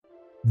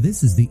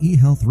This is the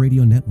EHealth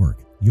Radio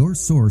Network, your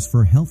source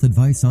for health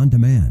advice on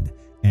demand.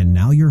 And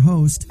now your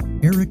host,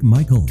 Eric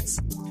Michaels.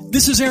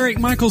 This is Eric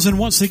Michaels, and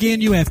once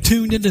again, you have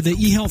tuned into the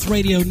EHealth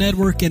Radio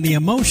Network and the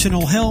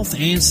emotional health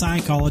and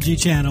psychology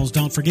channels.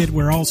 Don't forget,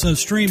 we're also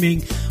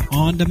streaming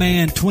on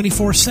demand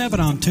 24/7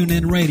 on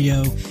TuneIn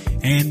Radio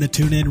and the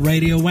TuneIn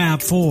Radio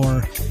app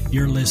for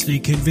your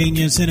listening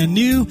convenience. In a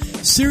new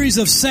series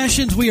of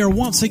sessions, we are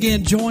once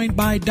again joined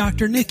by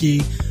Dr.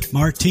 Nikki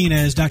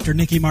Martinez. Dr.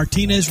 Nikki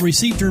Martinez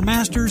received her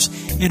master's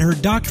and her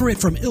doctorate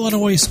from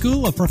Illinois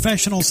School of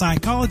Professional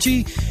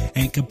Psychology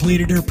and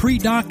completed her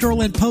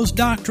pre-doctoral and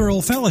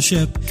postdoctoral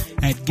fellowship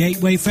at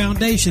Gateway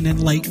Foundation in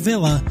Lake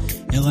Villa,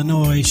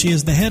 Illinois. She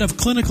is the head of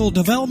clinical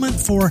development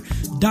for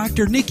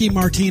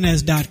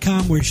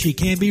drnickymartinez.com, where she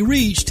can be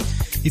reached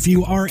if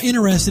you are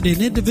interested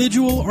in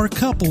individual or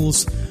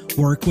couples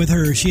work with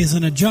her. She is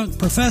an adjunct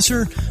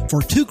professor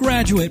for 2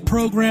 graduate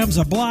programs,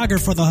 a blogger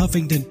for the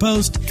Huffington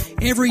Post,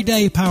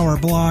 Everyday Power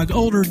blog,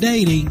 Older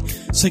Dating,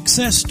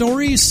 Success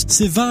Stories,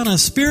 Savannah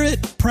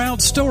Spirit,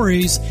 Proud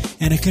Stories,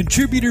 and a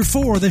contributor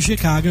for the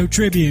Chicago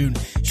Tribune.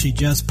 She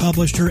just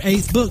published her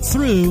 8th book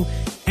through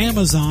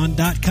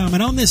Amazon.com.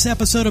 And on this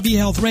episode of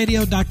eHealth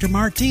Radio, Dr.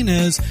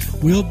 Martinez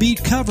will be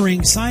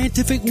covering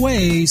scientific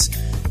ways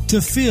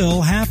to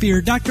feel happier.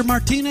 Dr.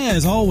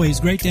 Martinez, always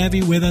great to have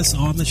you with us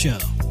on the show.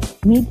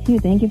 Me too.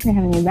 Thank you for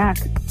having me back.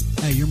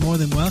 Hey, you're more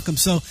than welcome.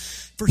 So,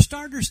 for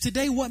starters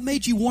today, what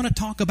made you want to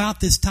talk about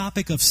this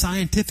topic of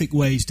scientific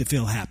ways to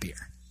feel happier?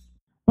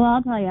 Well,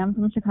 I'll tell you, I'm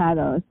from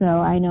Chicago, so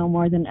I know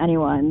more than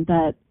anyone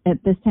that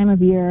at this time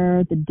of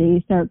year, the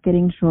days start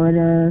getting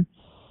shorter,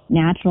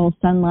 natural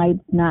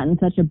sunlight's not in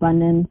such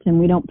abundance, and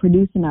we don't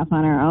produce enough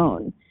on our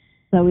own.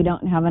 So we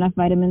don't have enough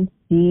vitamin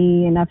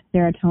C, enough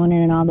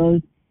serotonin, and all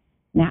those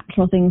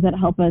natural things that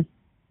help us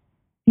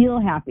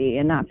feel happy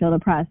and not feel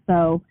depressed.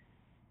 So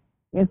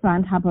if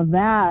on top of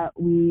that,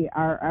 we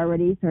are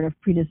already sort of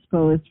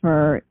predisposed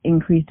for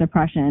increased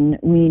depression,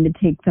 we need to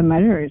take some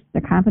measures to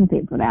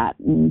compensate for that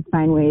and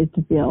find ways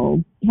to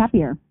feel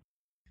happier.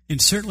 It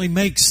certainly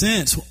makes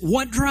sense.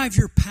 What drives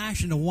your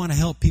passion to want to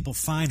help people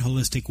find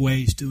holistic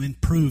ways to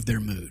improve their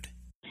mood?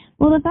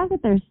 Well, the fact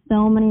that there's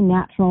so many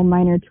natural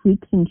minor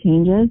tweaks and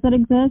changes that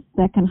exist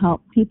that can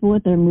help people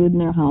with their mood and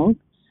their health.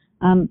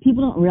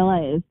 People don't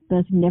realize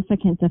the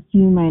significance a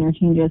few minor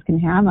changes can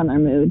have on their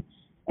mood.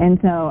 And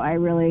so I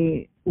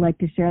really like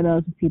to share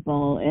those with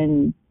people,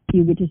 and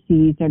you get to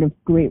see sort of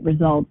great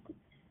results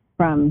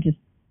from just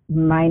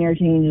minor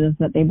changes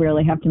that they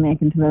really have to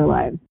make into their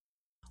lives.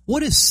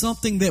 What is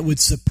something that would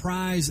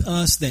surprise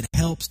us that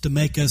helps to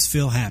make us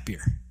feel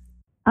happier?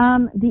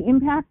 The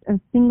impact a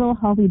single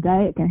healthy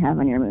diet can have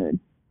on your mood.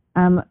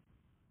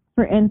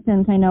 For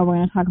instance, I know we're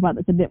going to talk about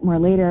this a bit more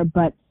later,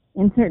 but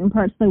in certain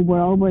parts of the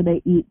world where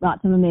they eat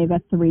lots of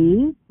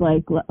omega-3s,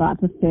 like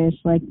lots of fish,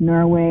 like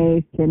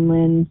Norway,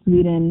 Finland,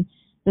 Sweden,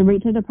 the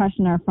rates of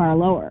depression are far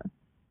lower.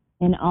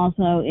 And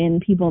also in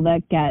people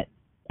that get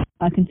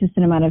a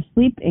consistent amount of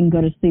sleep and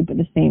go to sleep at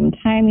the same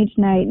time each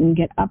night and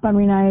get up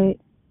every night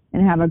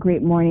and have a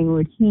great morning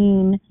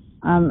routine,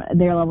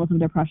 their levels of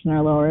depression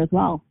are lower as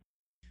well.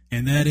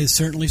 And that is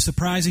certainly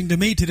surprising to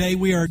me. Today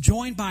we are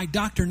joined by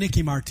Dr.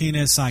 Nikki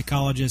Martinez,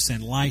 psychologist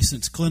and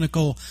licensed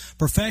clinical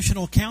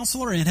professional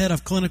counselor and head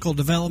of clinical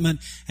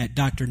development at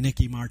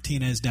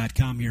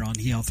drnickymartinez.com here on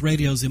eHealth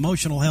Radio's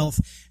emotional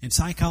health and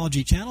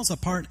psychology channels, a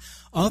part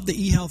of the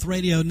eHealth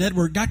Radio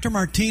Network. Dr.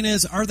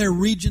 Martinez, are there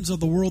regions of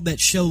the world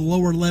that show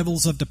lower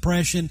levels of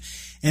depression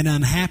and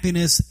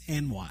unhappiness,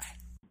 and why?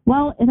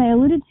 Well, as I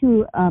alluded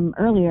to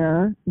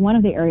earlier, one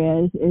of the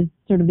areas is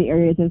sort of the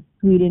areas of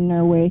Sweden,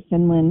 Norway,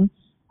 Finland,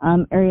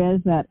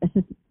 areas that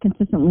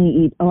consistently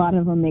eat a lot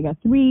of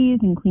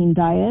omega-3s and clean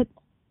diets,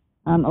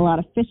 a lot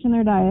of fish in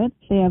their diets.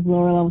 They have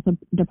lower levels of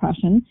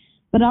depression,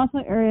 but also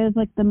areas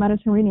like the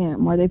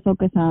Mediterranean where they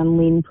focus on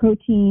lean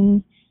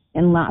proteins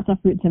and lots of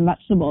fruits and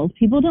vegetables.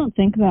 People don't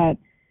think that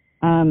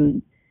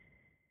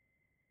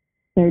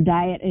their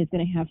diet is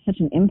going to have such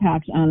an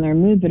impact on their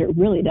mood, but it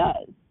really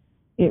does.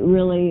 It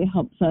really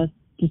helps us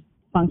just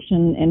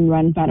function and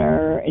run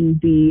better and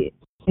be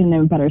in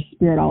a better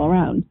spirit all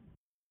around.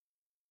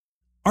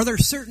 Are there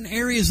certain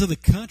areas of the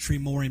country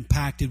more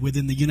impacted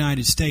within the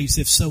United States?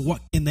 If so,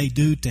 what can they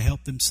do to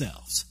help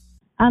themselves?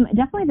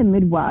 Definitely the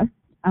Midwest.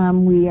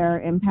 We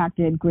are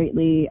impacted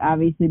greatly,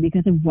 obviously,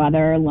 because of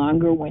weather,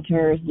 longer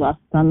winters, less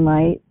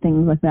sunlight,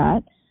 things like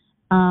that.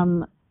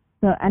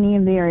 So any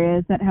of the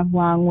areas that have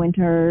long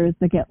winters,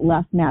 that get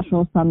less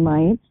natural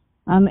sunlight,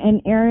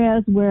 and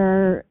areas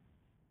where,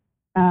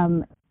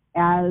 as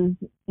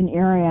an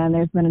area, and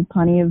there's been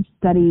plenty of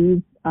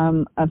studies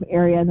of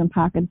areas and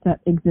pockets that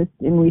exist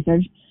in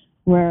research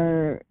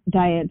where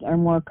diets are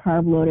more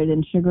carb-loaded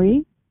and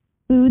sugary.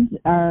 Foods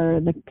are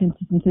the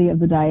consistency of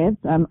the diets,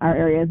 are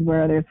areas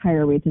where there's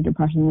higher rates of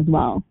depression as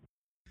well.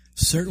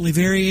 Certainly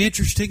very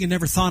interesting, and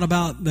never thought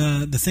about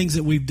the things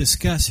that we've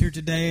discussed here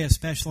today,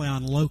 especially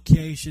on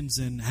locations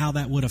and how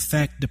that would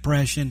affect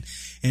depression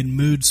and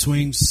mood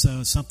swings.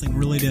 So something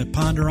really to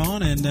ponder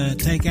on and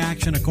take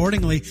action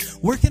accordingly.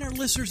 Where can our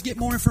listeners get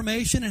more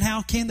information, and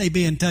how can they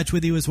be in touch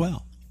with you as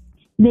well?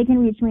 They can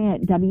reach me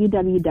at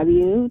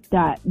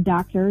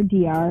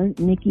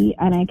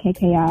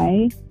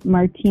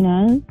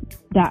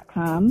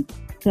www.drdrnikkimartinez.com.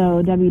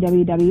 So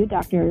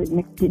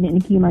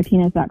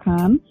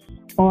www.drnikkimartinez.com,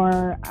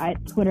 or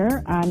at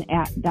Twitter on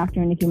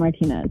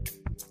 @DrNikkiMartinez.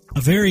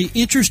 A very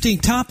interesting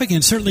topic,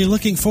 and certainly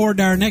looking forward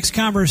to our next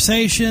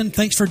conversation.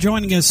 Thanks for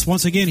joining us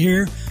once again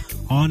here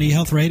on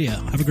eHealth Radio.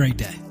 Have a great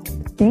day.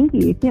 Thank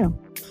you. You too.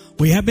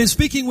 We have been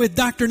speaking with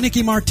Dr.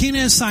 Nikki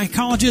Martinez,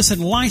 psychologist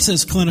and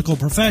licensed clinical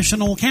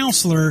professional,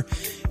 counselor,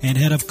 and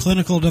head of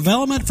clinical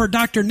development for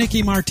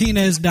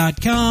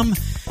drnikkimartinez.com.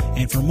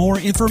 And for more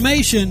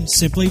information,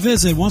 simply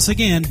visit, once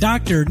again,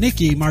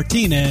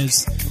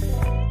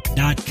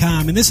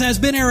 drnikkimartinez.com. And this has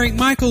been Eric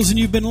Michaels, and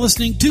you've been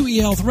listening to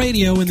eHealth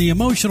Radio in the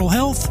Emotional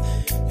Health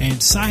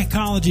and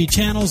Psychology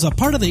channels, a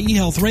part of the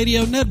eHealth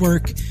Radio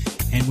Network.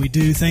 And we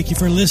do thank you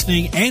for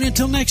listening. And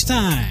until next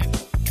time,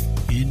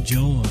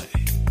 enjoy.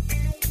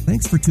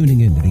 Thanks for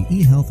tuning in to the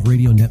eHealth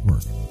Radio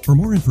Network. For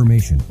more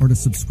information or to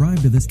subscribe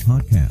to this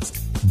podcast,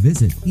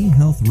 visit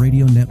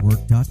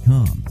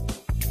eHealthRadioNetwork.com.